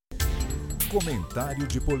Comentário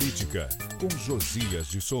de Política, com Josias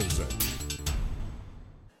de Souza.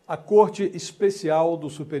 A Corte Especial do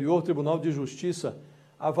Superior Tribunal de Justiça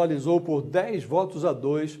avalizou por 10 votos a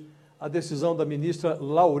 2 a decisão da ministra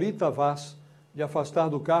Laurita Vaz de afastar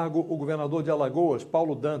do cargo o governador de Alagoas,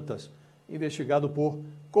 Paulo Dantas, investigado por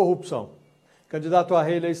corrupção. Candidato à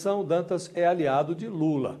reeleição, Dantas é aliado de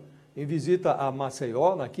Lula. Em visita a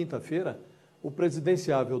Maceió, na quinta-feira, o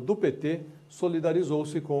presidenciável do PT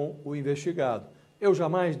solidarizou-se com o investigado. Eu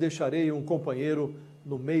jamais deixarei um companheiro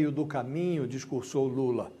no meio do caminho, discursou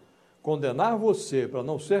Lula. Condenar você para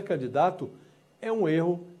não ser candidato é um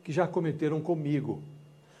erro que já cometeram comigo.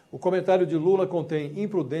 O comentário de Lula contém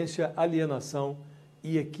imprudência, alienação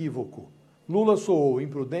e equívoco. Lula soou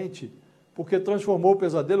imprudente porque transformou o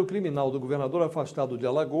pesadelo criminal do governador afastado de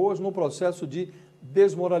Alagoas num processo de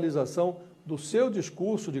desmoralização do seu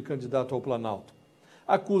discurso de candidato ao Planalto.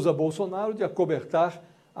 Acusa Bolsonaro de acobertar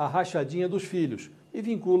a rachadinha dos filhos e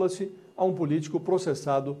vincula-se a um político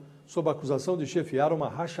processado sob a acusação de chefiar uma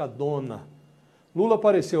rachadona. Lula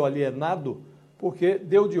pareceu alienado porque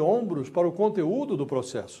deu de ombros para o conteúdo do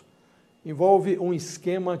processo. Envolve um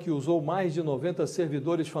esquema que usou mais de 90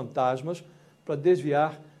 servidores fantasmas para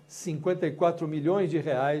desviar 54 milhões de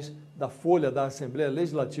reais da folha da Assembleia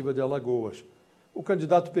Legislativa de Alagoas. O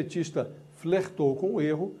candidato petista flertou com o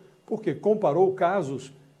erro porque comparou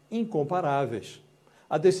casos incomparáveis.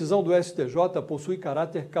 A decisão do STJ possui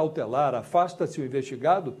caráter cautelar, afasta-se o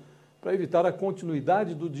investigado para evitar a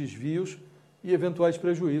continuidade dos desvios e eventuais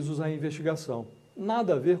prejuízos à investigação.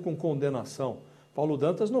 Nada a ver com condenação. Paulo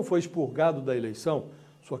Dantas não foi expurgado da eleição,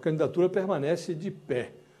 sua candidatura permanece de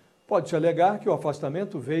pé. Pode-se alegar que o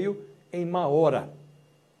afastamento veio em má hora.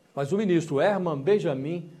 Mas o ministro Herman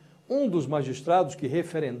Benjamin, um dos magistrados que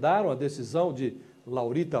referendaram a decisão de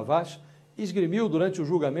Laurita Vaz, esgrimiu durante o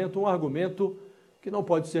julgamento um argumento que não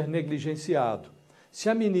pode ser negligenciado. Se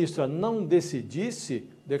a ministra não decidisse,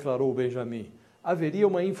 declarou Benjamin, haveria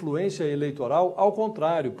uma influência eleitoral ao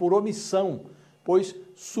contrário, por omissão, pois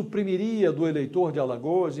suprimiria do eleitor de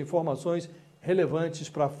Alagoas informações relevantes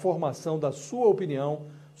para a formação da sua opinião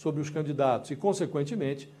sobre os candidatos e,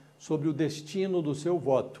 consequentemente, sobre o destino do seu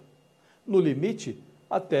voto. No limite,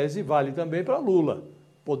 a tese vale também para Lula.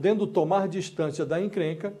 Podendo tomar distância da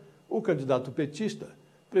encrenca, o candidato petista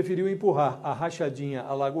preferiu empurrar a rachadinha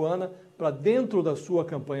alagoana para dentro da sua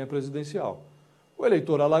campanha presidencial. O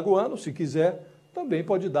eleitor alagoano, se quiser, também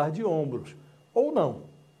pode dar de ombros, ou não.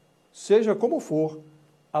 Seja como for,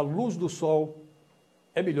 a luz do sol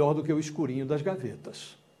é melhor do que o escurinho das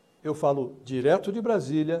gavetas. Eu falo direto de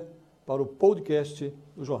Brasília para o podcast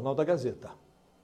do Jornal da Gazeta.